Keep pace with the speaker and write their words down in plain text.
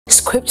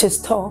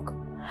scriptures talk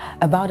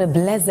about a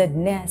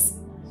blessedness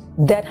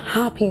that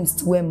happens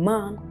to a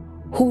man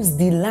whose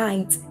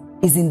delight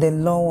is in the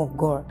law of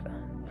God.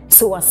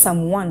 So as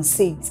Psalm 1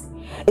 says,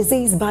 it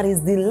says, but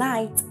his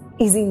delight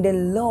is in the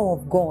law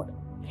of God,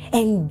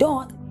 and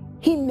doth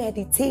he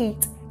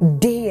meditate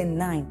day and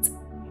night.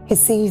 He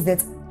says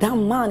that that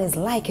man is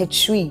like a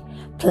tree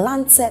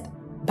planted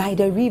by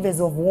the rivers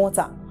of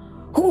water,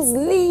 whose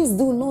leaves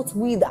do not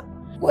wither,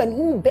 and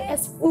who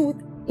bears fruit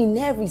in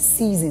every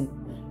season.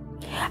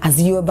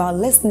 As you're about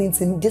listening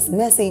to this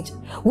message,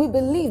 we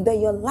believe that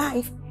your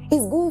life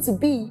is going to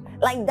be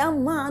like that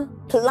man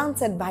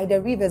planted by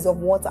the rivers of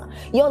water.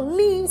 Your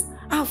leaves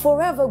are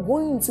forever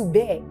going to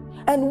bear.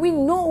 And we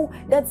know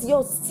that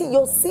your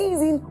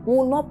season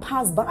will not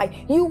pass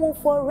by. You will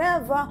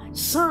forever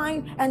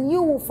shine and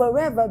you will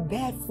forever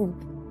bear fruit.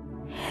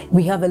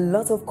 We have a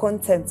lot of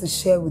content to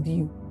share with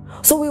you.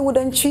 So we would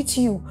entreat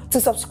you to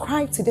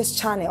subscribe to this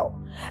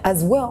channel,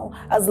 as well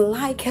as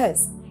like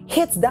us.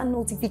 Hit that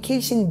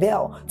notification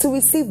bell to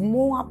receive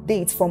more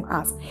updates from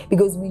us,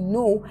 because we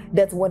know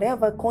that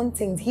whatever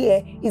content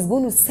here is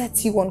going to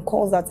set you on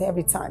course at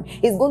every time.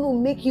 It's going to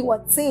make you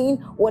attain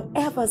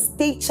whatever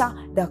stature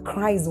that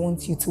Christ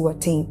wants you to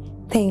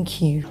attain. Thank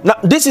you. Now,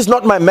 this is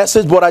not my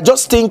message, but I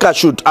just think I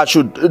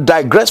should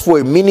digress for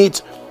a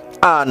minute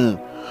and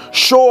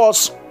show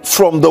us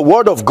from the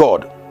Word of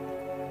God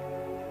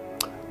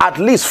at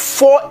least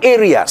 4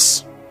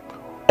 areas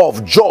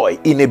of joy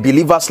in a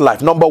believer's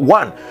life. Number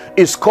 1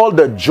 is called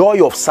the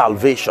joy of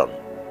salvation.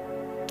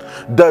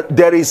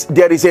 There is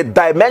a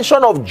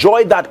dimension of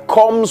joy that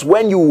comes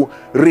when you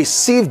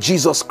receive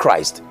Jesus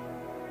Christ.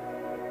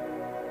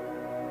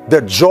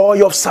 The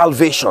joy of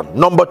salvation.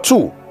 Number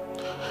 2,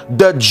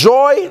 the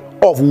joy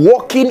of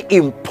walking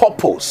in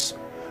purpose.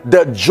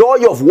 The joy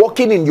of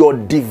walking in your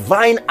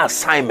divine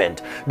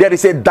assignment. There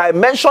is a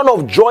dimension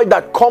of joy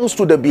that comes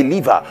to the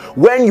believer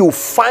when you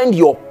find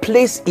your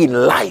place in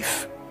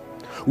life.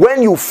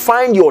 When you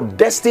find your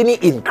destiny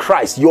in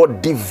Christ, your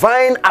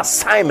divine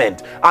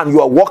assignment, and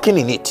you are walking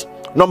in it.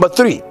 Number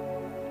 3,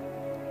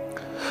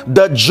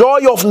 the joy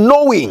of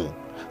knowing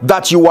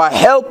that you are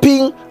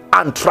helping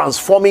and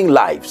transforming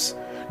lives.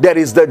 There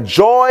is the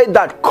joy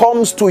that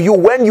comes to you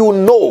when you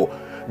know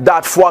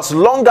that for as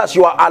long as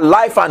you are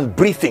alive and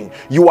breathing,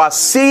 you are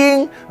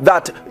seeing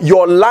that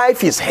your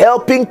life is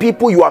helping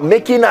people. You are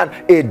making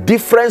a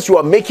difference. You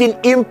are making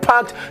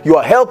impact. You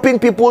are helping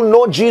people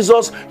know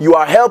Jesus. You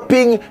are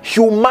helping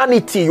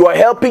humanity. You are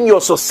helping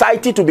your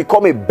society to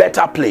become a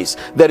better place.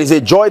 There is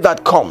a joy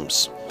that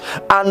comes.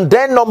 And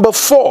then number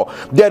 4,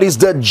 there is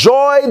the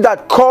joy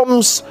that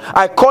comes.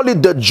 I call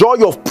it the joy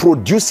of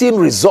producing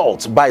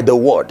results by the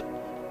word.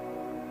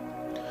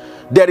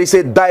 There is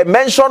a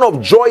dimension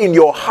of joy in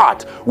your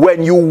heart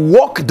when you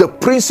walk the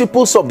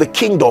principles of the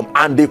kingdom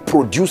and they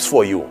produce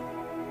for you.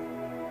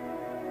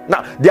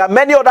 Now, there are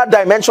many other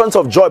dimensions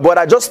of joy, but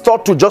I just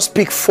thought to just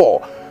pick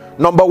 4.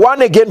 Number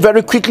 1, again,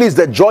 very quickly, is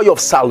the joy of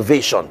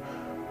salvation.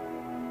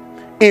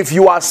 If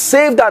you are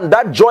saved and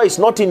that joy is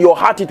not in your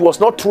heart, it was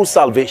not through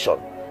salvation.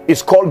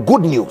 It's called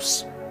good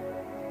news.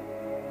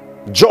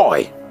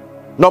 Joy.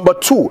 Number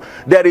 2,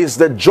 there is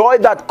the joy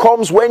that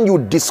comes when you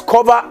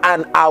discover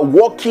and are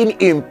walking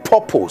in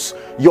purpose,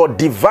 your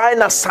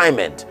divine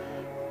assignment.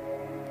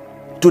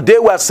 Today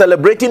we are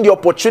celebrating the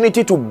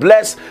opportunity to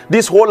bless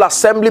this whole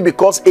assembly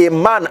because a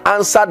man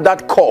answered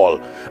that call,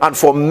 and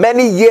for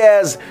many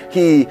years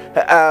he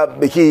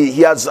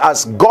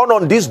has gone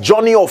on this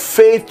journey of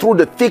faith through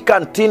the thick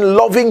and thin,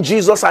 loving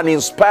Jesus and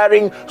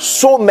inspiring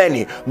so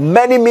many.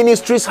 Many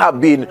ministries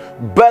have been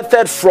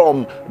birthed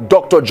from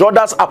Dr.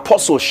 Jordan's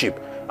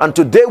apostleship. And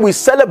today we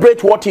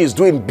celebrate what he is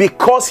doing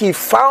because he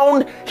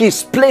found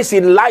his place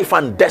in life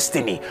and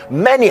destiny.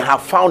 Many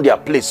have found their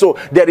place. So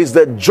there is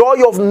the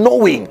joy of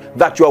knowing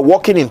that you are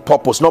walking in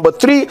purpose. Number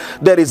 3,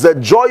 there is the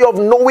joy of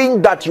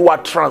knowing that you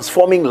are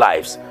transforming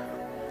lives.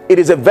 It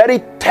is a very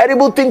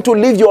terrible thing to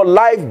live your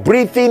life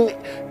breathing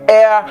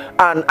air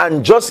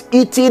and just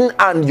eating,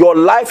 and your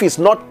life is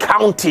not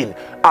counting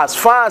as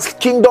far as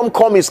kingdom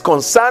come is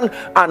concerned,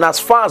 and as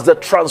far as the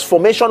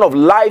transformation of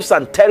lives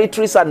and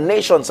territories and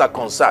nations are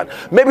concerned.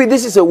 Maybe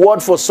this is a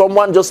word for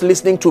someone just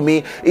listening to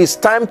me. It's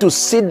time to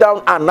sit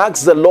down and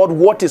ask the Lord,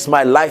 what is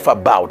my life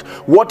about?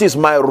 What is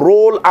my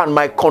role and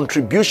my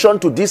contribution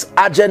to this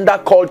agenda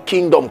called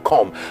kingdom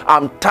come?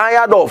 I'm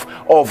tired of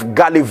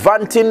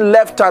gallivanting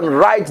left and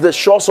right the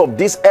shores of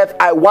this earth.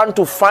 I want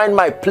to find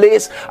my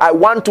place. I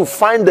want to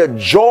find the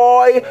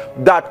joy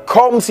that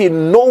comes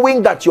in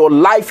knowing that your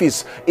life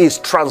is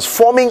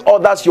transforming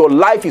others. Your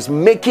life is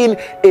making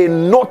a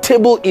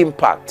notable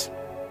impact.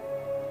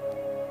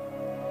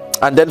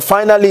 And then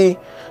finally,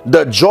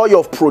 the joy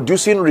of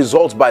producing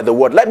results by the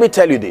word. Let me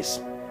tell you this.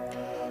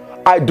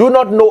 I do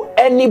not know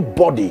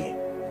anybody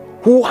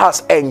who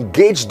has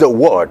engaged the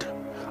word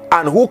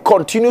and who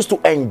continues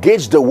to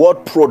engage the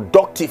word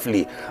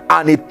productively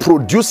and it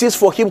produces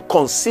for him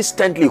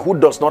consistently, who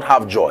does not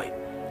have joy.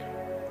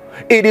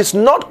 It is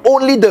not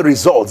only the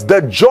results,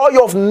 the joy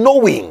of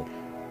knowing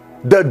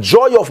the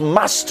joy of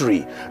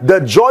mastery, the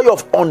joy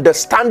of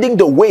understanding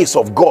the ways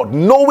of God,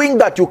 knowing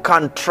that you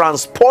can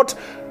transport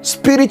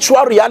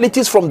spiritual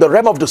realities from the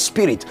realm of the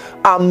spirit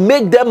and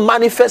make them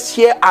manifest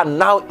here and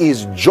now,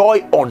 is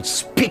joy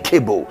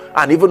unspeakable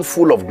and even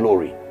full of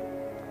glory.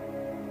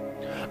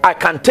 I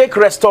can take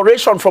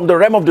restoration from the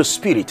realm of the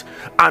spirit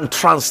and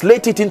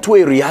translate it into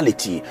a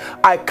reality.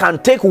 I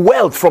can take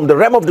wealth from the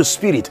realm of the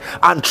spirit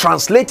and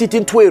translate it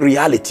into a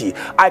reality.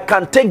 I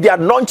can take the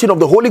anointing of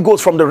the Holy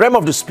Ghost from the realm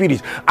of the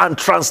spirit and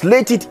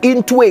translate it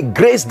into a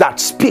grace that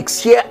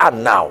speaks here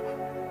and now.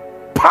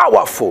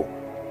 Powerful,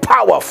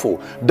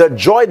 powerful. The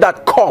joy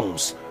that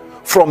comes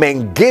from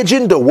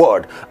engaging the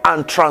word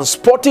and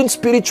transporting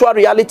spiritual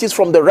realities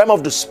from the realm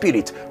of the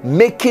spirit,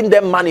 making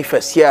them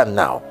manifest here and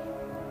now.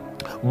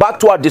 Back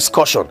to our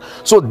discussion.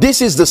 So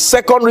this is the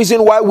second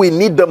reason why we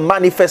need the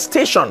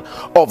manifestation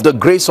of the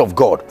grace of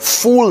God: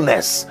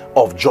 fullness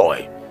of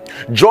joy.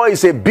 Joy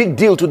is a big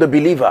deal to the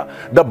believer.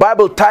 The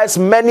Bible ties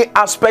many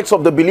aspects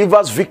of the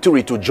believer's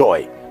victory to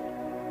joy.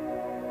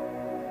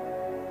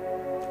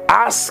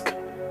 Ask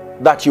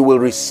that you will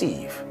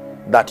receive,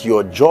 that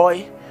your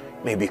joy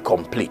may be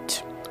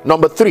complete.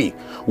 Number 3,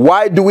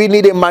 why do we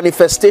need a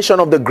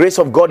manifestation of the grace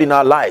of God in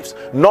our lives?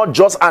 Not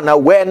just an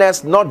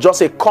awareness, not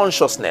just a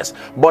consciousness,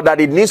 but that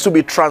it needs to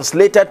be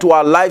translated to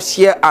our lives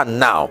here and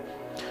now.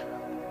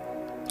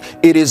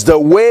 It is the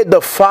way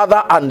the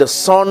Father and the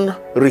Son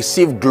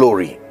receive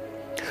glory.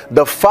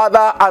 The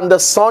Father and the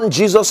Son,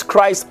 Jesus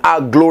Christ,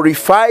 are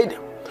glorified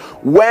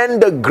when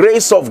the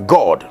grace of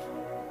God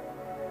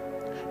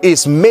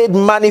is made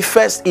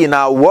manifest in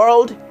our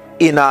world,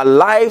 in our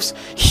lives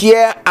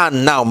here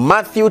and now.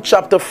 Matthew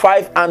chapter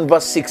 5 and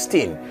verse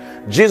 16.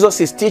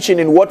 Jesus is teaching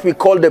in what we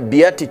call the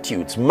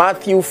Beatitudes.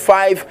 Matthew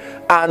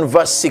 5 and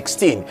verse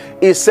 16.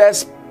 It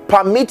says,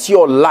 permit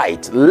your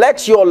light,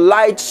 let your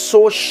light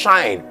so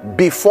shine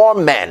before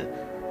men.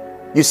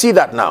 You see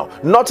that now?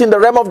 Not in the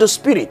realm of the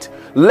spirit.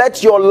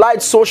 Let your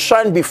light so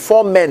shine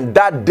before men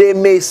that they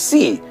may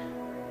see.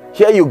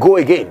 Here you go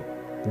again.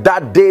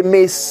 That they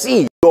may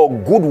see your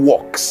good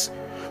works.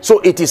 So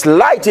it is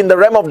light in the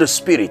realm of the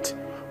spirit,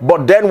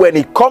 but then when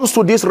it comes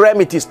to this realm,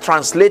 it is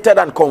translated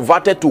and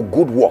converted to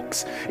good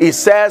works. It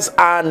says,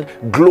 and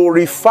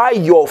glorify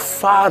your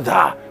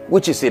Father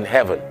which is in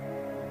heaven.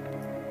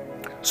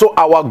 So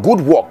our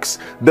good works,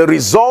 the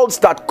results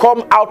that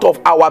come out of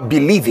our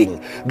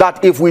believing,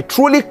 that if we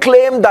truly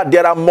claim that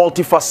there are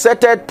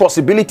multifaceted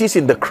possibilities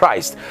in the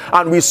Christ,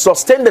 and we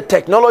sustain the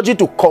technology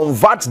to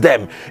convert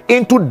them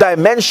into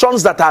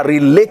dimensions that are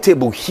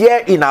relatable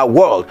here in our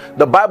world,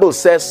 the Bible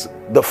says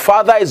the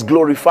Father is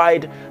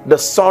glorified, the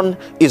Son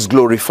is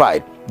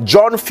glorified.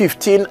 John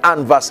 15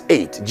 and verse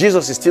 8.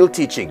 Jesus is still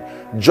teaching.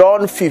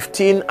 John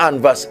 15 and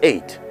verse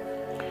 8.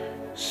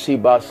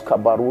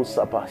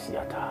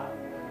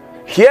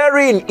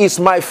 Herein is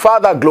my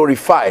Father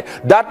glorified.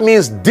 That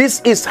means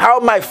this is how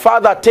my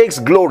Father takes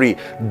glory,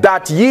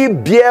 that ye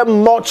bear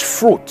much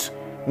fruit,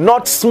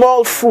 not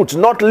small fruit,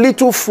 not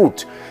little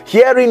fruit.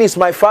 Herein is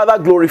my Father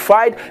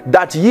glorified,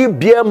 that ye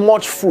bear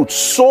much fruit.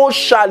 So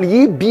shall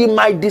ye be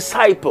my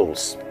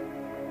disciples.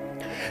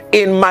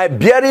 In my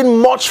bearing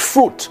much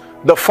fruit,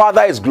 the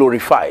Father is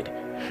glorified.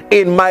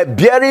 In my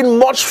bearing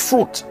much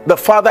fruit, the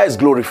Father is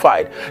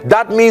glorified.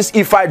 That means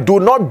if I do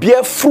not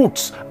bear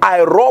fruits,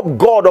 I rob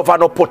God of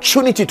an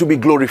opportunity to be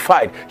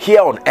glorified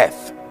here on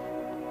earth.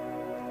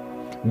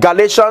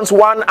 Galatians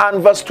 1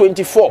 and verse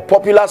 24,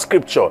 popular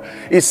scripture.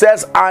 It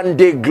says, and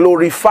they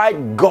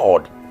glorified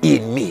God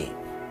in me.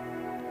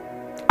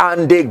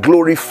 And they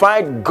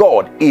glorified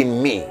God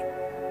in me.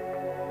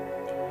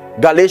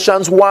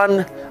 Galatians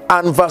 1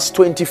 and verse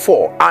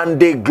 24, and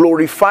they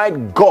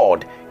glorified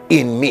God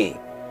in me.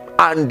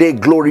 And they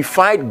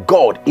glorified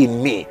God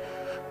in me.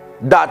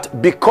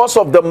 That because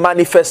of the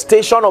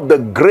manifestation of the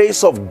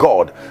grace of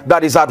God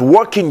that is at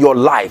work in your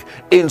life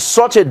in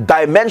such a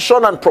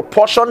dimension and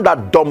proportion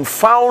that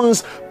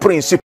dumbfounds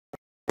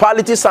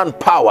principalities and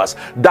powers,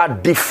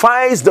 that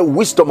defies the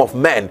wisdom of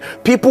men,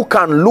 people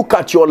can look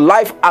at your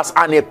life as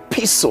an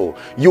epistle.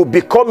 You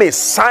become a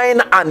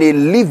sign and a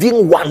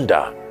living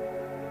wonder.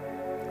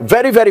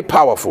 Very, very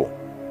powerful.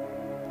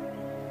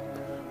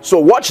 So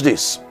watch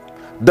this.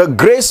 The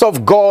grace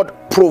of God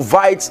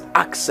provides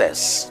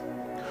access,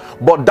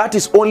 but that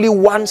is only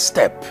one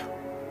step.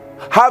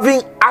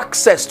 Having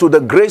access to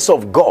the grace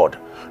of God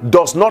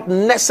does not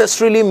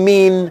necessarily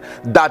mean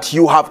that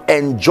you have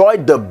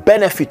enjoyed the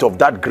benefit of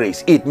that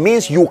grace. It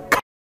means you can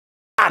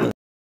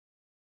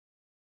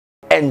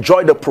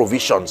enjoy the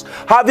provisions.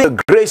 Having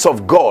the grace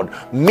of God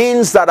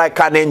means that I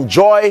can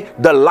enjoy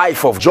the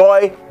life of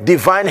joy,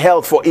 divine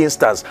health, for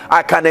instance.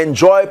 I can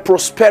enjoy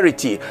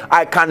prosperity.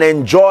 I can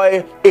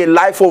enjoy a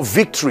life of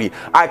victory.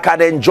 I can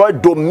enjoy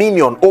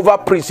dominion over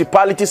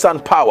principalities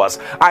and powers.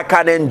 I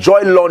can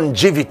enjoy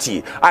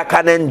longevity. I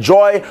can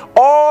enjoy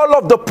all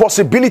of the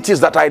possibilities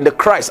that are in the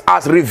Christ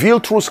as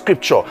revealed through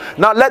scripture.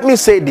 Now let me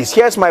say this.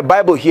 Here's my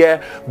Bible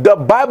here. The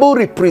Bible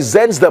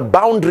represents the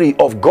boundary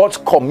of God's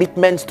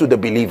commitment to the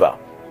believer.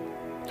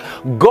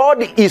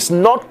 God is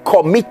not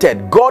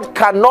committed. God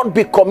cannot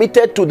be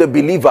committed to the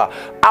believer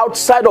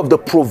outside of the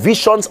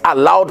provisions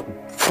allowed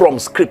from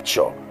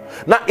Scripture.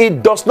 Now,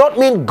 it does not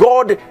mean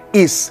God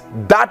is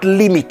that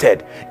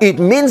limited. It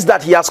means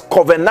that he has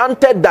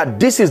covenanted that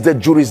this is the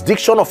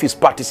jurisdiction of his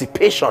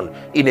participation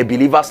in a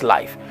believer's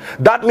life.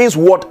 That means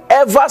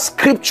whatever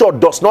Scripture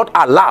does not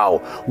allow,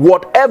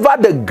 whatever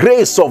the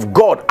grace of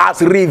God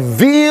has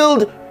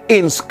revealed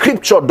in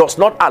Scripture does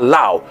not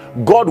allow,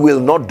 God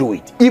will not do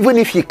it, even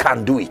if he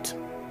can do it.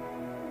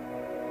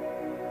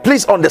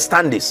 Please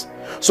understand this.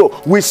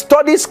 So we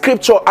study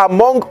Scripture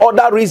among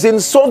other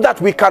reasons so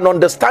that we can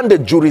understand the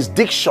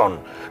jurisdiction,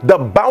 the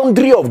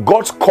boundary of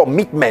God's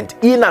commitment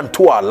in and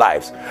to our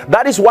lives.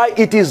 That is why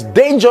it is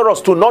dangerous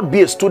to not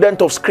be a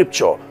student of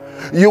Scripture.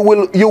 You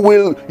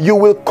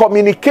will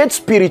communicate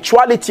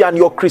spirituality and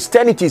your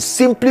Christianity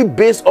simply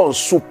based on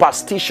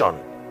superstition.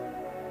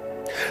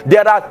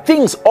 There are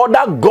things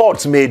other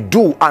gods may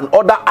do and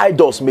other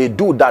idols may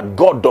do that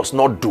God does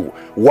not do.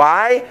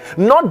 Why?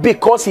 Not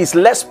because he's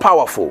less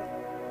powerful,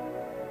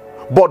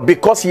 but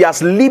because he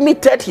has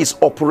limited his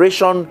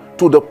operation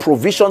to the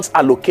provisions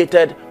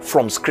allocated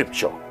from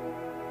Scripture.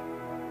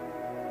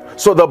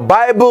 So the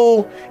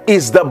Bible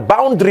is the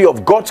boundary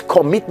of God's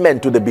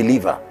commitment to the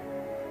believer.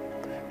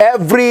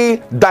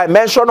 Every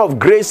dimension of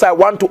grace I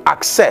want to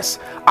access,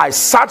 I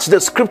search the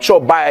Scripture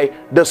by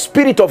the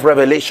Spirit of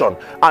revelation,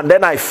 and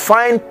then I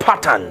find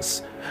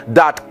patterns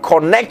that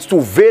connect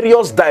to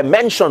various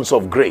dimensions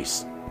of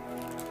grace.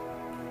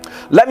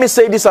 Let me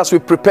say this as we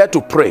prepare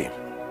to pray.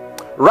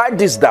 Write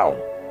this down.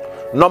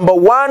 Number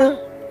one,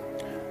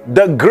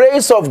 the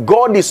grace of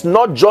God is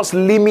not just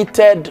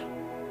limited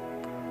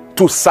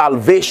to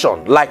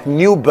salvation, like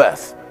new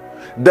birth.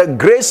 The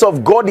grace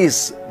of God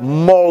is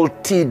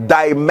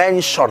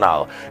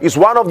multidimensional. It's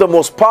one of the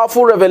most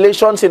powerful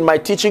revelations in my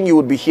teaching you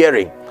would be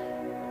hearing.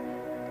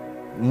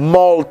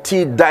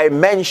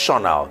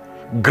 Multidimensional.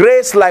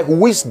 Grace like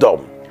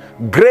wisdom,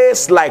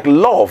 grace like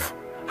love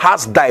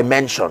has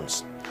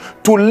dimensions.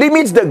 To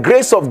limit the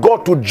grace of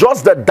God to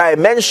just the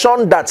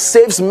dimension that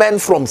saves men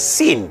from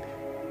sin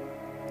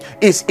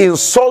is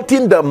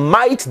insulting the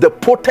might, the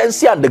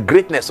potency, and the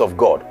greatness of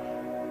God.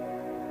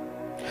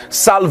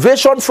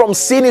 Salvation from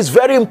sin is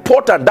very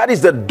important. That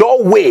is the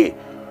doorway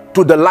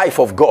to the life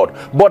of God.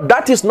 But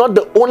that is not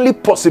the only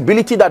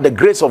possibility that the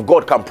grace of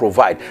God can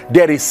provide.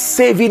 There is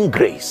saving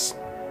grace.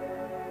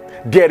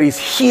 There is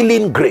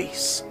healing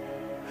grace.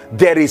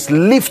 There is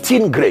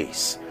lifting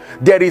grace.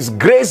 There is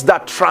grace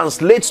that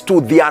translates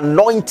to the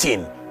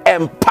anointing,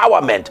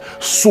 empowerment,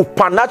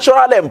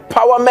 supernatural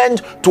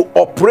empowerment to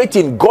operate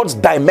in God's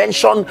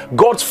dimension,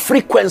 God's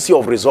frequency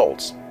of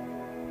results.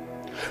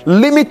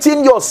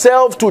 Limiting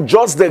yourself to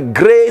just the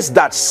grace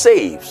that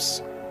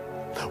saves.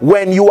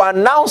 When you are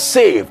now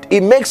saved,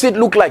 it makes it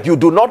look like you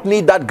do not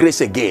need that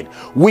grace again.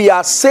 We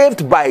are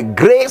saved by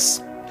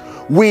grace.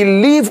 We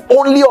live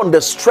only on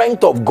the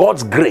strength of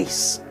God's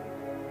grace.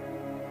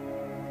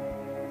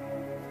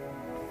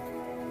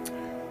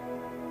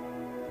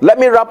 Let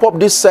me wrap up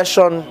this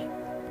session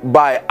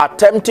by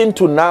attempting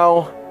to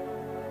now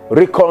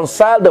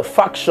reconcile the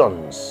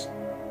factions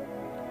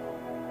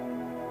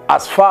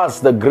as far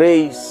as the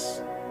grace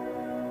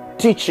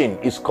teaching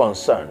is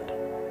concerned.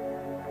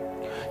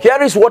 Here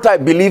is what I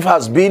believe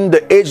has been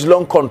the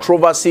age-long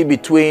controversy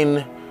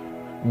between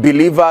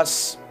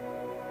believers,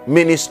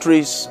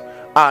 ministries,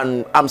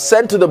 and I'm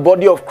sent to the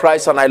body of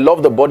Christ, and I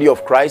love the body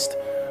of Christ,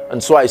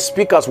 and so I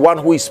speak as one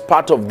who is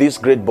part of this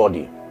great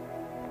body.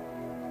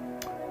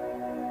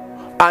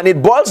 And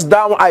it boils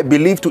down, I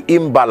believe, to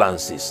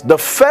imbalances. The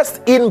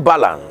first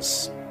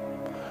imbalance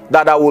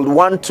that I would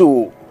want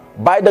to,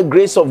 by the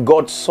grace of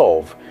God,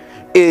 solve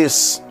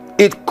is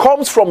it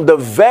comes from the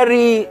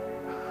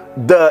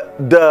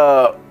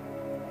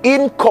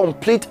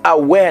incomplete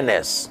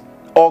awareness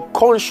or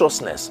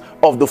consciousness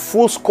of the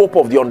full scope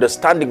of the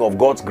understanding of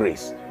God's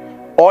grace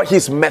or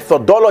his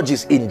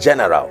methodologies in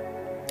general.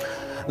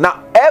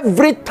 Now,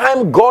 every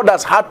time God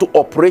has had to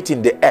operate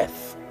in the earth,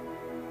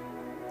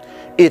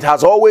 it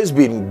has always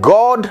been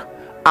God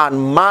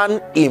and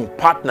man in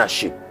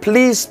partnership.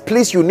 Please,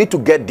 you need to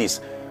get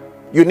this.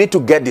 You need to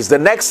get this. The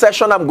next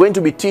session I'm going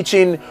to be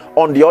teaching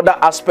on the other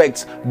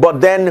aspects,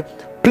 but then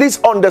please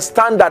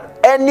understand that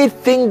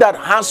anything that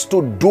has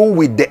to do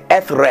with the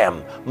earth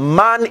realm,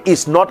 man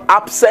is not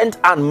absent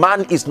and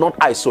man is not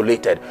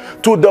isolated.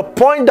 To the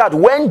point that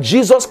when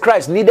Jesus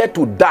Christ needed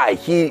to die,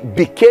 he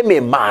became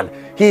a man.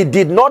 He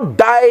did not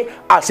die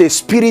as a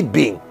spirit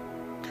being.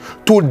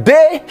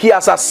 Today, he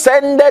has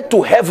ascended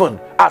to heaven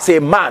as a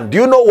man. Do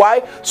you know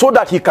why? So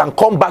that he can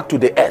come back to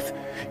the earth.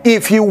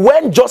 If he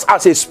went just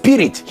as a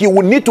spirit, he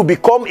would need to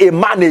become a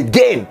man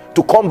again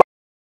to come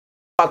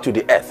back to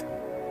the earth.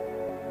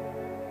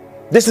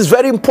 This is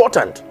very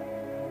important.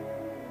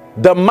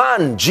 The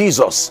man,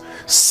 Jesus,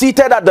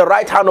 seated at the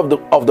right hand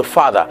of the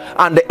Father,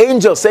 and the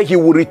angel said he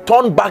will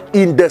return back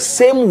in the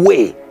same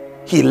way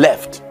he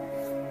left.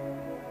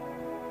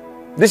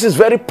 This is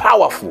very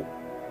powerful.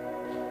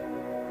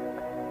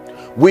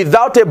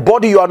 Without a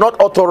body, you are not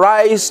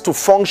authorized to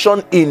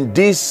function in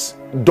this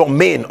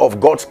domain of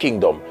God's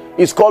kingdom.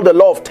 It's called the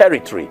law of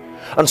territory.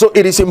 And so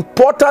it is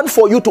important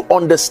for you to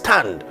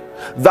understand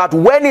that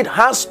when it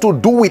has to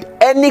do with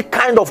any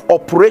kind of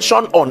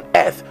operation on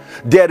earth,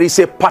 there is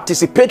a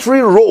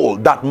participatory role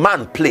that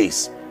man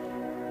plays.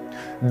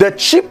 The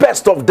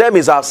cheapest of them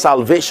is our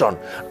salvation,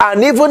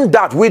 and even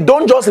that we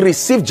don't just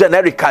receive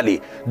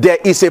generically. There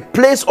is a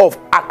place of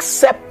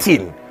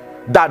accepting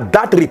that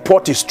that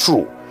report is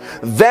true,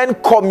 then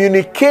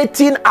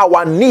communicating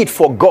our need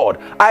for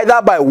God, either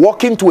by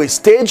walking to a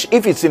stage,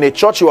 if it's in a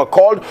church you are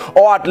called,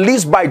 or at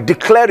least by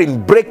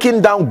declaring,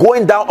 breaking down,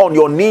 going down on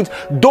your knees.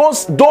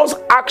 Those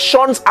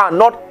actions are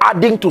not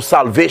adding to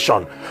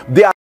salvation.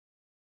 They are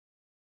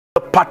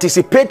a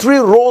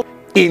participatory role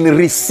in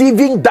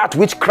receiving that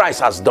which Christ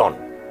has done.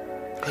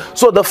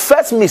 So the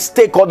first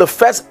mistake or the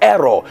first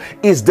error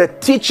is the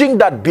teaching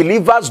that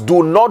believers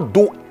do not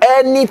do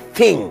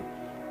anything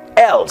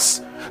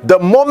else. The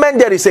moment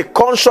there is a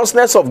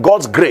consciousness of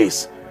God's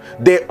grace,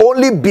 they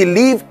only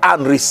believe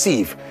and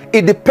receive.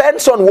 It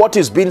depends on what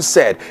is being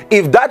said.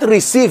 If that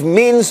receive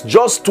means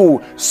just to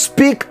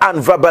speak and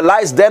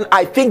verbalize, then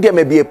I think there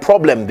may be a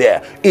problem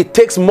there. It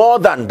takes more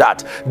than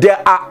that.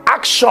 There are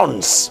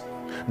actions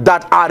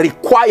that are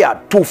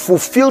required to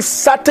fulfill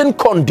certain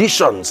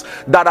conditions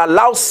that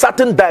allow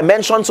certain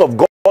dimensions of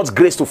God's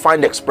grace to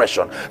find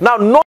expression. Now,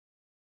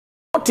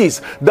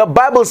 notice the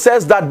Bible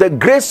says that the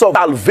grace of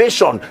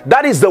salvation,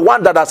 that is the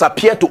one that has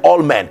appeared to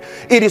all men.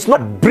 It is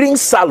not bring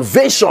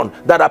salvation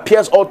that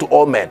appears all to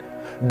all men.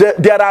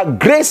 There are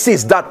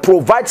graces that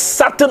provide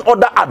certain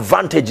other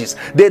advantages.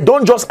 They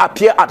don't just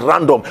appear at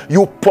random.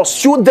 You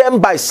pursue them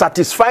by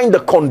satisfying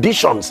the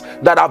conditions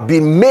that have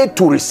been made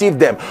to receive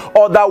them.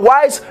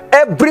 Otherwise,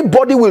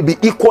 everybody will be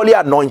equally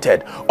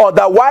anointed.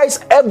 Otherwise,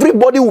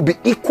 everybody will be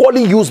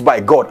equally used by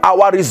God.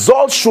 Our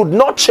results should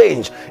not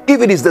change if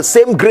it is the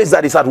same grace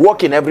that is at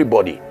work in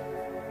everybody.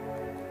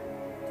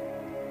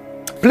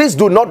 Please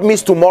do not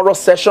miss tomorrow's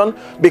session,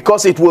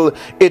 because it will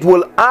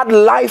add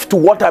life to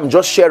what I'm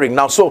just sharing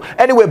now. So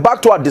anyway,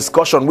 back to our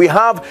discussion. We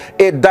have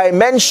a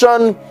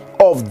dimension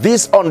of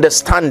this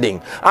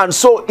understanding, and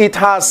so it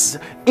has,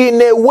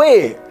 in a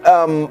way,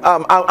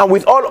 and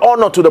with all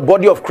honor to the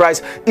body of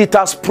Christ, it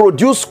has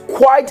produced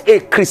quite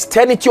a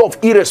Christianity of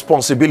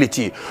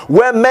irresponsibility,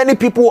 where many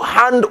people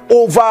hand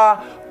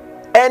over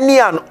any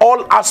and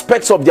all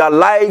aspects of their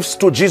lives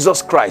to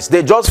Jesus Christ.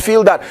 They just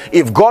feel that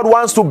if God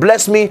wants to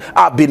bless me,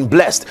 I've been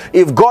blessed.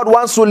 If God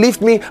wants to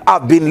lift me,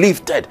 I've been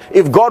lifted.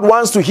 If God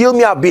wants to heal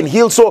me, I've been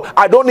healed, so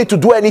I don't need to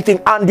do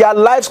anything. And their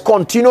lives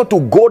continue to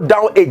go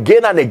down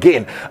again and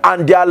again,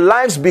 and their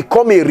lives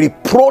become a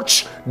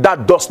reproach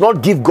that does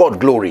not give God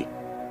glory.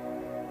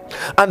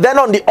 And then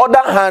on the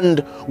other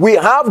hand, we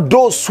have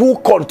those who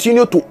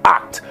continue to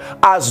act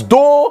as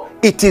though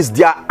it is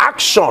their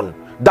action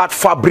that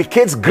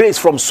fabricates grace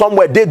from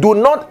somewhere. They do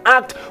not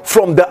act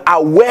from the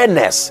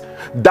awareness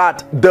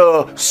that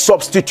the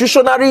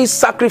substitutionary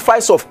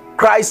sacrifice of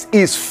Christ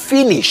is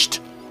finished.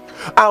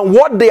 And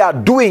what they are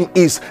doing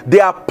is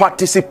they are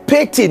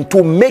participating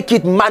to make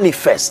it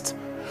manifest,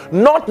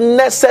 not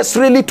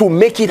necessarily to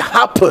make it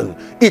happen.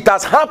 It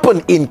has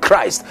happened in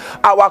Christ.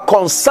 Our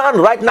concern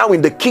right now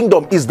in the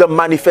kingdom is the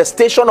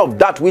manifestation of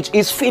that which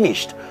is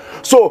finished.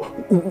 So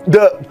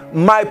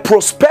my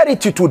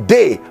prosperity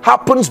today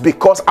happens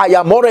because I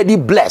am already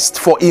blessed.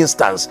 For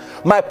instance,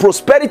 my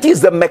prosperity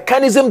is the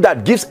mechanism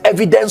that gives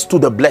evidence to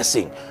the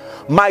blessing.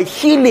 My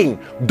healing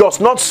does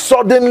not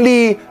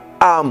suddenly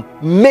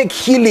make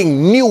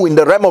healing new in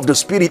the realm of the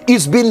spirit.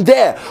 It's been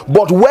there,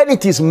 but when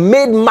it is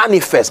made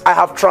manifest, I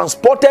have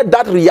transported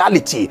that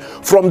reality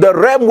from the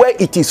realm where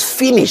it is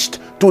finished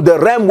to the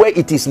realm where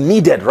it is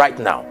needed right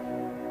now.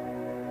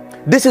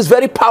 This is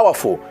very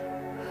powerful.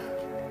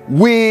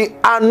 We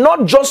are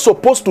not just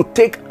supposed to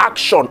take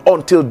action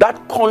until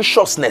that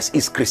consciousness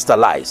is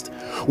crystallized.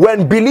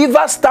 When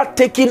believers start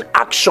taking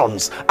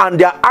actions, and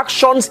their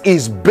actions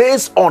is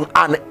based on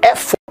an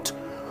effort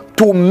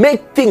to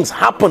make things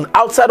happen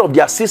outside of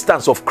the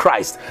assistance of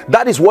Christ,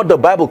 that is what the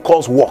Bible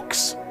calls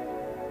works.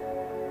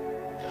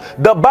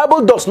 The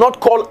Bible does not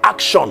call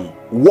action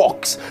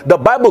works. The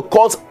Bible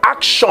calls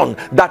action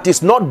that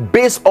is not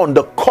based on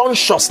the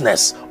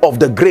consciousness of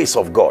the grace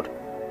of God.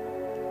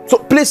 So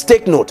please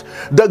take note.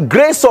 The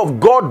grace of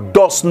God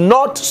does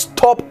not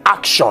stop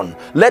action.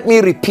 Let me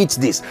repeat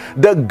this.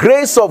 The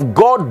grace of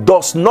God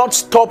does not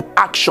stop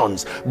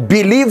actions.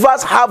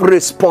 Believers have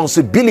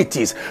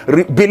responsibilities.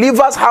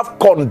 Believers have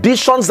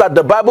conditions that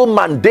the Bible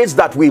mandates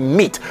that we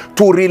meet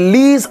to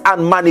release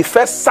and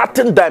manifest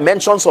certain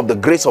dimensions of the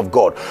grace of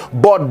God.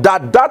 But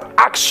that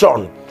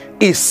action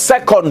is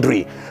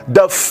secondary.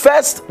 The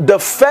first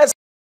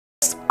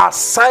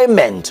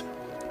assignment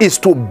is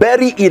to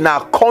bury in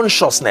our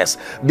consciousness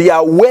the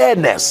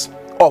awareness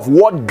of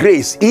what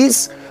grace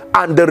is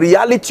and the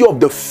reality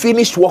of the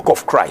finished work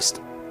of Christ.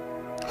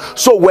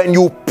 So when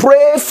you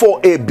pray for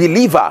a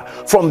believer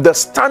from the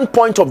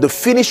standpoint of the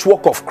finished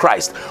work of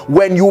Christ,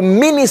 when you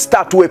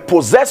minister to a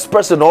possessed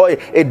person or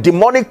a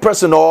demonic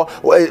person or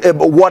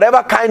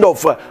whatever kind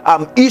of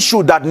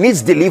issue that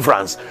needs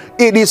deliverance,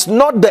 it is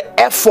not the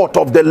effort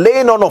of the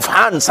laying on of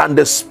hands and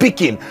the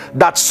speaking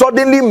that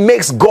suddenly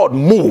makes God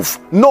move.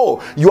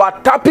 No, you are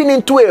tapping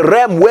into a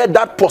realm where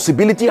that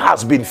possibility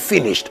has been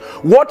finished.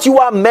 What you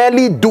are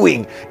merely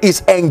doing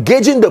is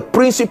engaging the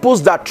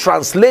principles that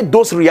translate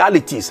those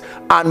realities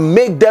and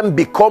make them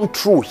become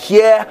true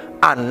here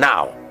and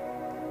now.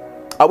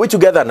 Are we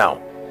together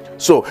now?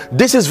 So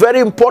this is very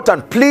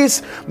important.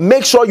 Please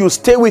make sure you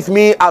stay with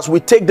me as we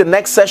take the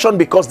next session,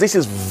 because this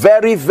is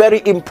very,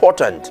 very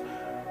important.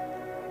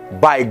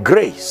 By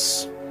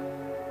grace,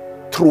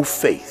 through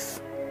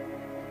faith.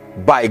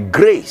 By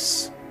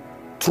grace,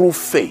 through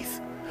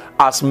faith.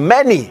 As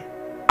many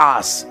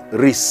as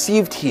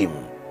received him,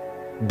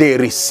 they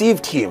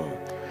received him.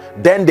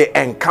 Then they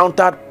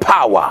encountered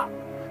power.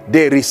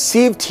 They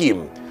received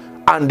him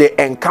and they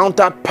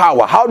encountered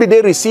power. How did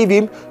they receive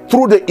him?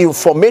 Through the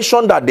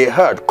information that they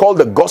heard, called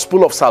the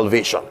gospel of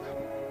salvation.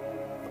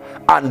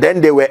 And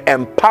then they were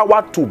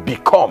empowered to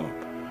become.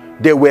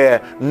 They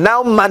were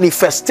now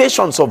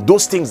manifestations of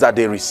those things that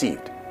they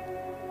received.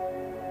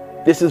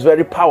 This is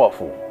very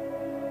powerful.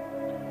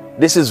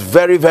 This is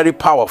very, very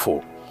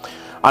powerful.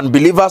 And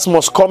believers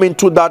must come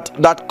into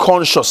that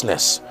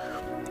consciousness.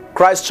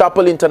 Christ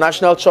Chapel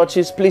International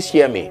Churches, please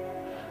hear me.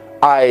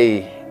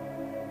 I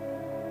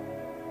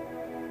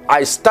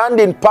stand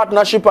in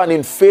partnership and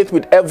in faith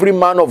with every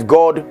man of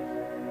God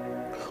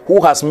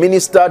who has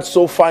ministered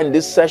so far in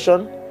this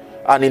session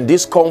and in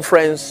this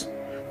conference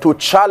to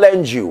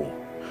challenge you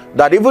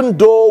that even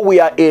though we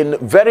are in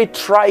very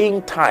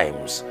trying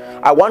times,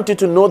 I want you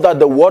to know that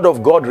the word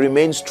of God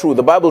remains true.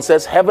 The Bible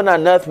says heaven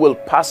and earth will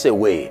pass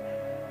away.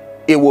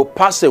 It will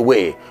pass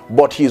away,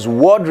 but his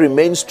word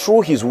remains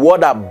true. His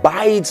word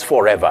abides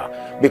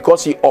forever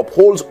because he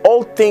upholds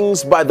all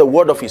things by the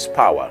word of his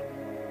power.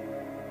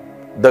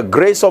 The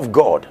grace of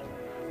God,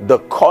 the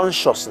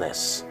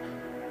consciousness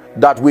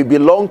that we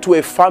belong to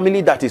a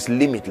family that is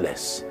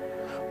limitless,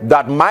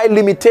 that my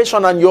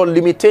limitation and your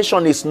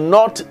limitation is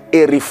not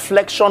a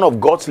reflection of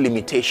God's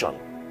limitation.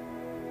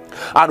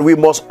 And we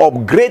must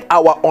upgrade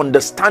our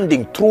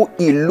understanding through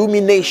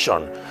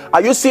illumination.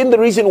 Are you seeing the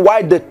reason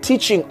why the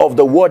teaching of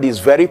the word is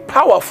very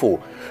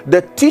powerful?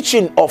 The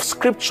teaching of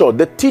scripture,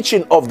 the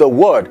teaching of the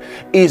word,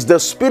 is the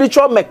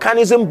spiritual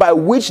mechanism by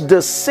which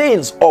the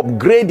saints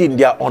upgrade in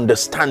their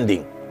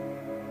understanding.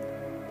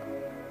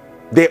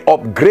 They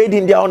upgrade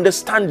in their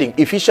understanding.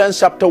 Ephesians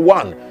chapter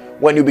 1,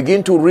 when you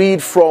begin to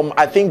read from,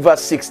 I think,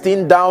 verse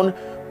 16 down,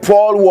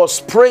 Paul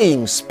was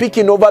praying,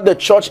 speaking over the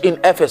church in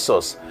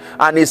Ephesus,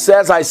 and he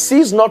says, I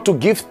cease not to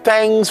give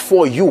thanks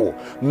for you,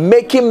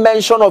 making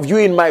mention of you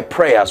in my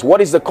prayers.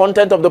 What is the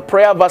content of the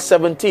prayer? Verse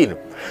 17.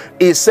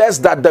 It says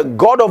that the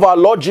God of our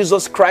Lord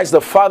Jesus Christ,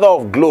 the Father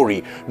of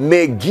glory,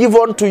 may give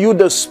unto you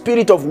the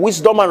spirit of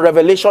wisdom and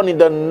revelation in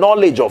the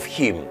knowledge of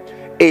him.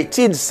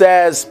 18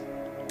 says,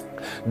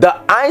 the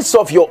eyes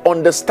of your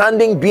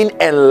understanding being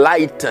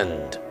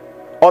enlightened.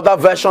 Other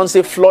versions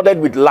say flooded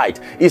with light.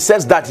 It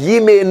says that ye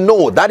may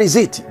know. That is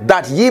it.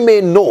 That ye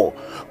may know.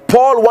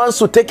 Paul wants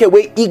to take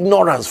away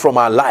ignorance from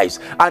our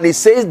lives. And he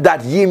says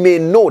that ye may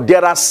know.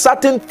 There are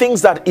certain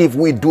things that if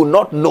we do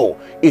not know,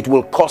 it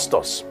will cost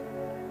us.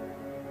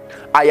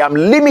 I am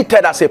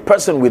limited as a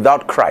person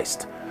without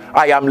Christ.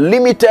 I am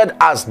limited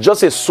as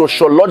just a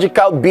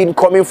sociological being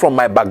coming from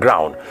my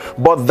background.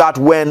 But that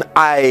when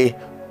I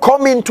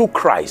come into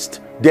Christ,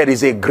 there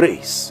is a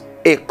grace,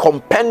 a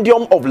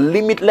compendium of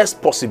limitless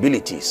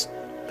possibilities.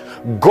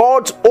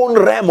 God's own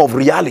realm of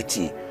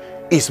reality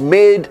is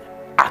made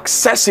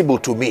accessible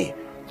to me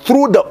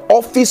through the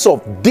office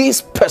of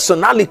this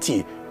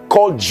personality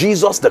called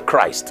Jesus the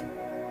Christ.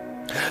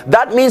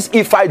 That means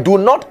if I do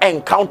not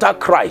encounter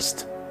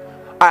Christ,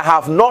 I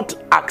have not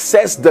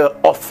accessed the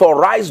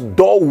authorized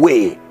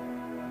doorway.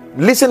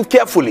 Listen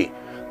carefully.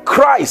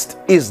 Christ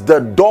is the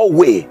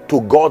doorway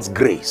to God's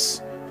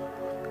grace.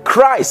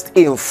 Christ,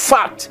 in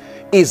fact,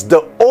 is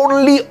the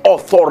only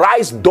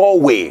authorized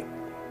doorway.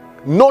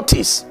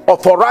 Notice,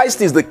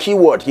 authorized is the key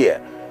word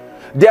here.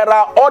 There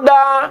are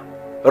other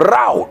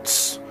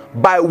routes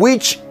by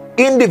which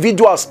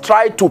individuals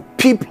try to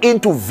peep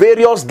into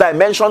various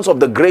dimensions of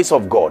the grace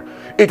of God.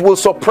 It will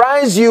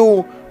surprise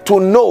you to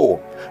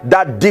know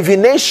that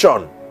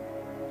divination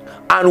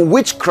and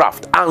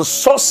witchcraft and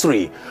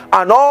sorcery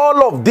and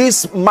all of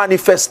these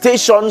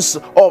manifestations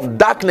of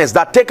darkness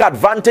that take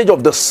advantage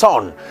of the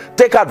sun,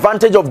 take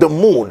advantage of the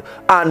moon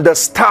and the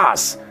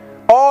stars,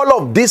 all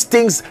of these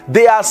things,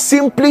 they are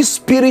simply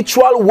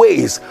spiritual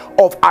ways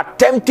of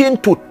attempting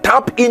to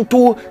tap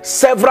into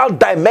several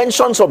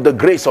dimensions of the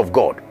grace of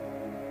God.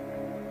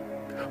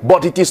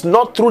 But it is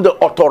not through the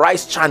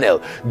authorized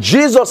channel.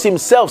 Jesus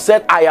himself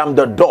said, I am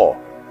the door.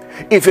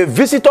 If a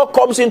visitor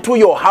comes into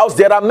your house,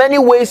 there are many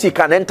ways he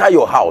can enter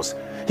your house.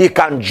 He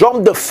can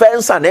jump the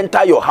fence and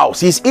enter your house.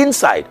 He's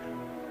inside.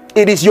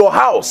 It is your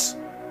house.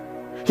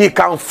 He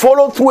can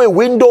follow through a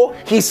window.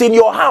 He's in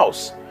your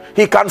house.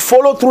 He can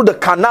follow through the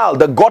canal,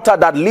 the gutter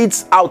that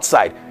leads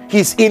outside.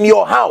 He's in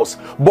your house.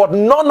 But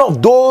none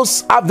of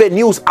those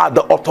avenues are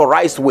the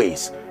authorized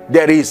ways.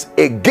 There is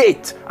a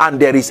gate and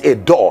there is a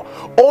door.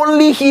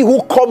 Only he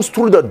who comes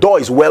through the door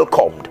is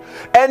welcomed.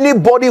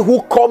 Anybody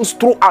who comes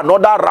through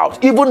another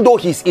route, even though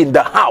he's in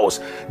the house,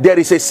 there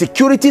is a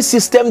security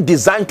system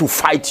designed to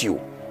fight you.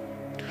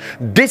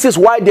 This is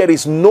why there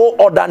is no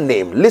other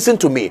name. Listen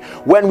to me.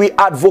 When we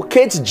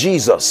advocate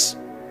Jesus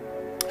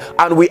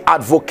and we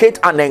advocate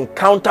an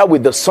encounter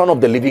with the Son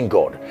of the living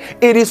God,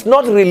 it is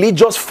not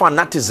religious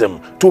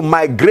fanaticism to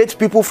migrate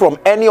people from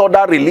any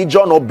other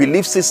religion or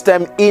belief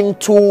system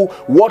into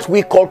what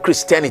we call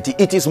Christianity.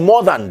 It is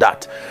more than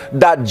that.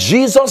 That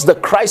Jesus, the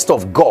Christ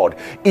of God,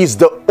 is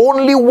the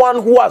only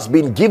one who has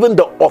been given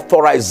the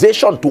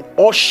authorization to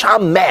usher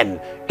men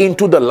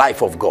into the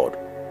life of God.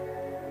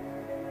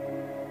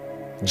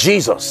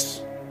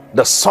 Jesus,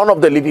 the Son of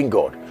the living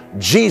God.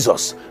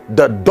 Jesus,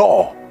 the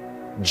door.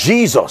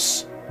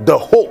 Jesus, the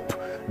hope.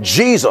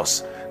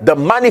 Jesus, the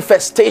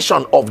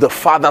manifestation of the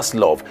Father's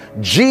love.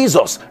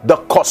 Jesus, the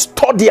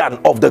custodian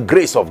of the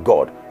grace of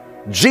God.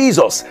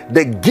 Jesus,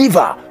 the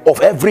giver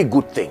of every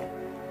good thing.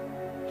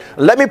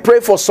 Let me pray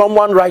for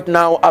someone right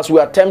now as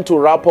we attempt to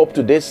wrap up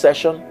today's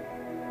session.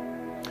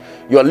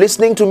 You're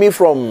listening to me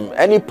from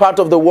any part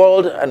of the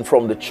world and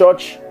from the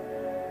church,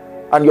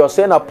 and you're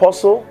saying,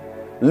 Apostle,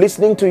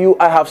 listening to you,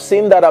 I have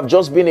seen that I've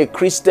just been a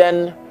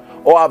Christian,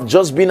 or I've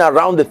just been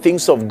around the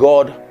things of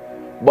God,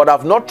 but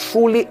I've not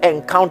truly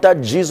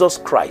encountered Jesus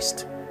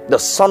Christ, the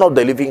Son of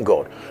the living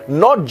God.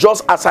 Not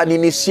just as an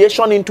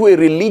initiation into a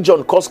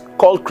religion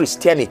called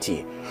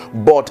Christianity,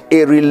 but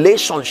a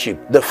relationship,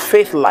 the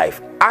faith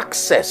life,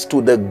 access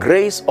to the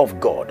grace of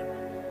God.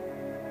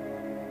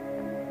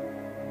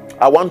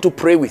 I want to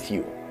pray with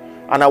you,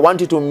 and I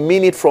want you to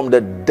mean it from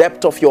the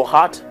depth of your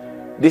heart.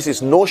 This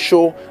is no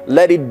show.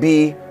 Let it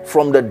be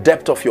from the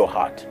depth of your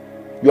heart.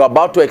 You're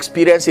about to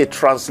experience a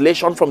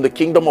translation from the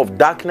kingdom of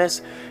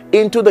darkness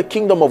into the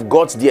kingdom of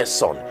God's dear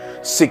Son,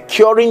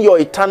 securing your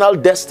eternal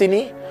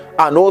destiny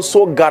and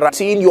also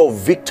guaranteeing your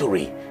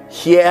victory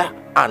here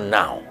and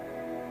now.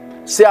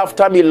 Say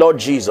after me, Lord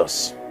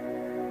Jesus,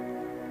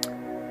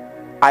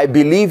 I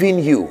believe in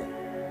you,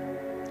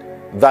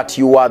 that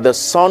you are the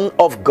Son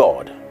of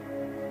God.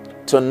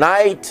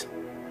 Tonight,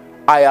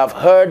 I have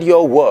heard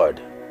your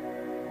word.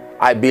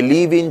 I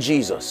believe in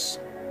Jesus.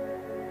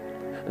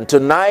 And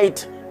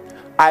tonight,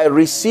 I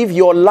receive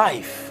your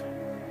life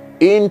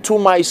into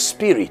my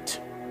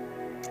spirit.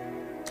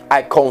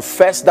 I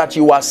confess that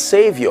you are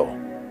Savior.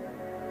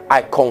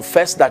 I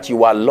confess that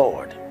you are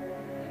Lord.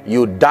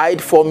 You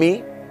died for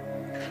me.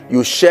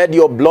 You shed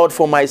your blood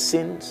for my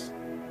sins.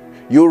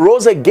 You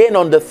rose again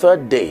on the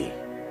third day.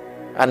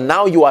 And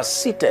now you are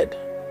seated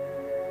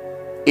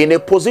in a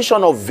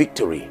position of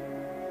victory.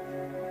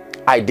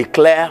 I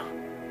declare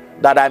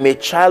that I'm a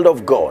child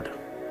of God.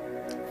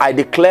 I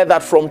declare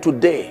that from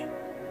today,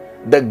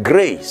 the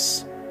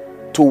grace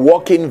to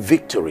walk in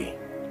victory,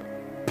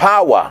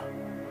 power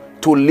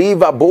to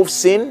live above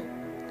sin,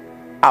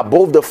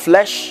 above the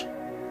flesh,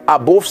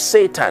 above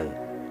Satan,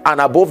 and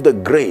above the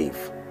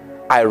grave,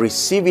 I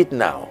receive it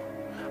now.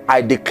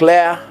 I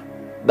declare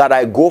that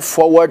I go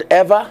forward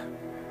ever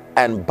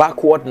and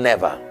backward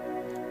never.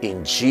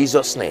 In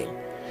Jesus' name,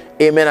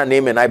 amen and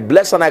amen. I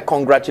bless and I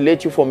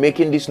congratulate you for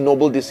making this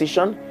noble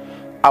decision.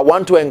 I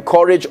want to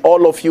encourage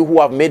all of you who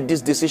have made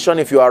this decision.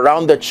 If you are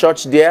around the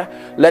church there,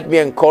 let me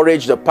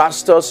encourage the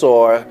pastors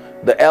or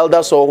the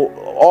elders or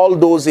all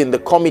those in the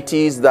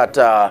committees that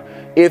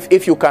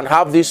if you can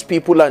have these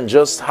people and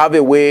just have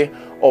a way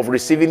of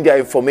receiving their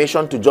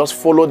information, to just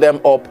follow them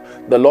up.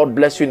 The Lord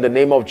bless you in the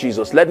name of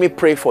Jesus. Let me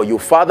pray for you.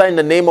 Father, in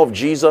the name of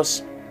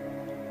Jesus,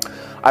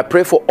 I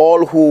pray for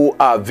all who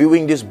are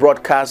viewing this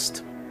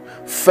broadcast.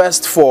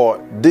 First,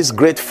 for this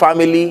great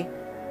family,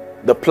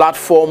 the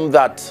platform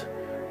that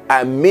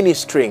I'm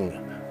ministering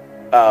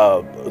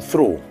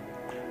through.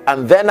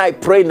 And then I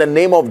pray in the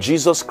name of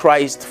Jesus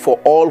Christ for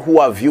all who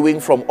are viewing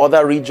from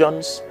other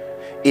regions.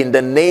 In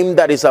the name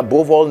that is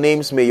above all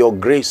names, may your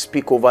grace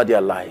speak over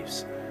their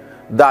lives.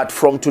 That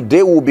from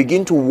today we'll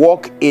begin to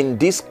walk in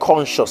this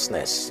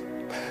consciousness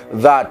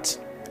that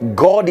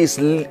God is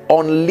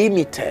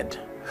unlimited,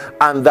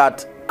 and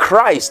that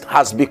Christ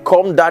has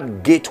become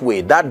that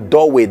gateway, that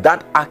doorway,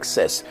 that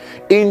access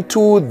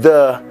into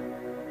the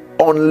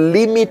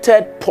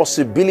unlimited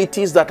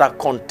possibilities that are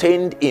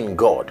contained in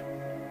God.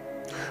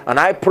 And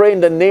I pray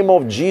in the name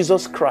of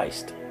Jesus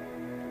Christ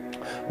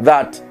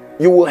that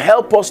you will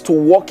help us to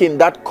walk in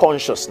that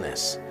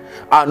consciousness,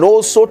 and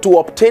also to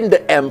obtain the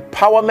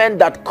empowerment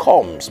that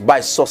comes by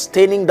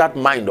sustaining that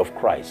mind of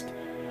Christ.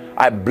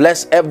 I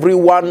bless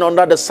everyone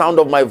under the sound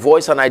of my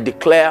voice, and I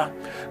declare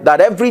that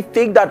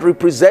everything that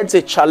represents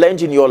a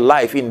challenge in your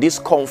life in this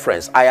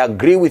conference, I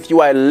agree with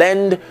you. I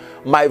lend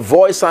my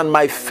voice and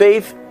my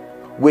faith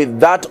with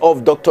that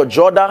of Dr.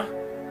 Joda,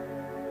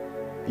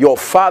 your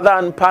father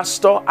and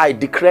pastor. I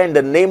declare in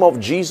the name of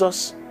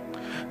Jesus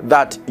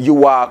that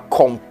you are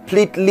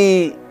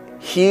completely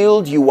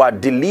healed, you are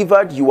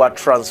delivered, you are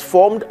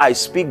transformed. I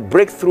speak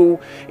breakthrough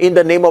in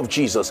the name of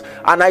Jesus.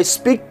 And I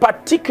speak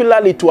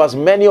particularly to as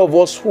many of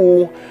us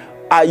who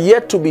are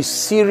yet to be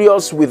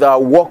serious with our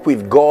walk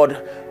with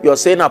God. You're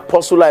saying,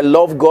 Apostle, I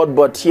love God,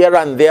 but here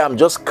and there I'm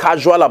just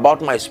casual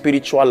about my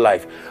spiritual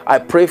life. I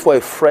pray for a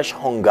fresh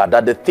hunger,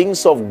 that the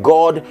things of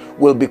God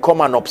will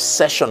become an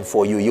obsession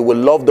for you. You will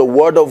love the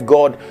word of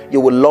God. You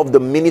will love the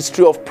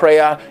ministry of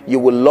prayer. You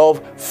will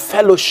love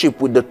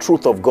fellowship with the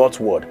truth of God's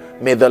word.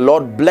 May the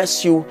Lord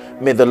bless you.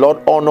 May the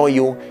Lord honor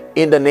you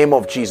in the name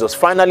of Jesus.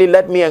 Finally,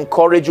 let me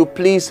encourage you,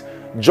 please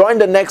join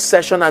the next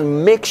session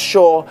and make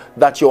sure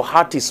that your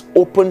heart is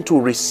open to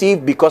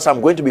receive, because I'm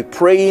going to be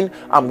praying.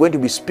 I'm going to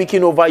be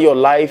speaking over your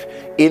life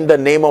in the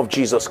name of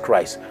Jesus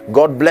Christ.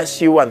 God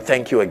bless you and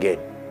thank you again.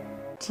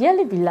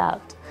 Dearly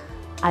beloved,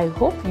 I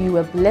hope you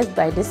were blessed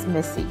by this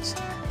message.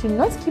 Do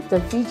not keep the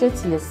video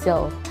to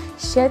yourself.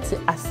 Share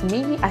to as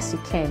many as you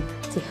can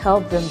to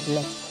help them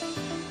bless.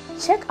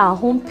 Check our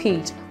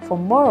homepage for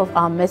more of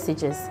our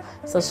messages.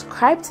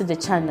 Subscribe to the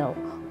channel,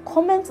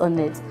 comment on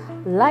it,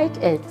 like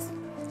it.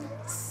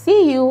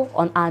 See you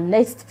on our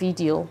next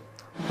video.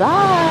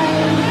 Bye.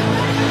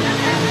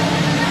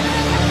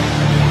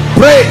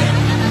 Pray,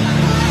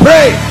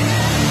 pray,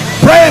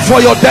 pray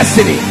for your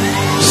destiny.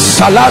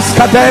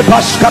 Salaskade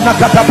bashkana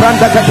kata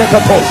branda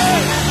katekatos.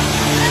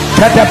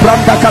 Kete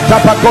branda kata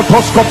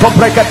bakotos koto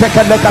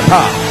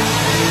breketekelekata.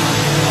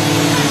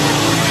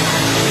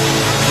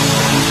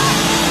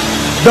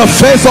 The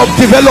phase of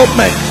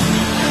development.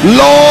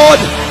 Lord,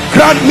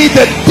 grant me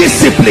the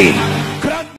discipline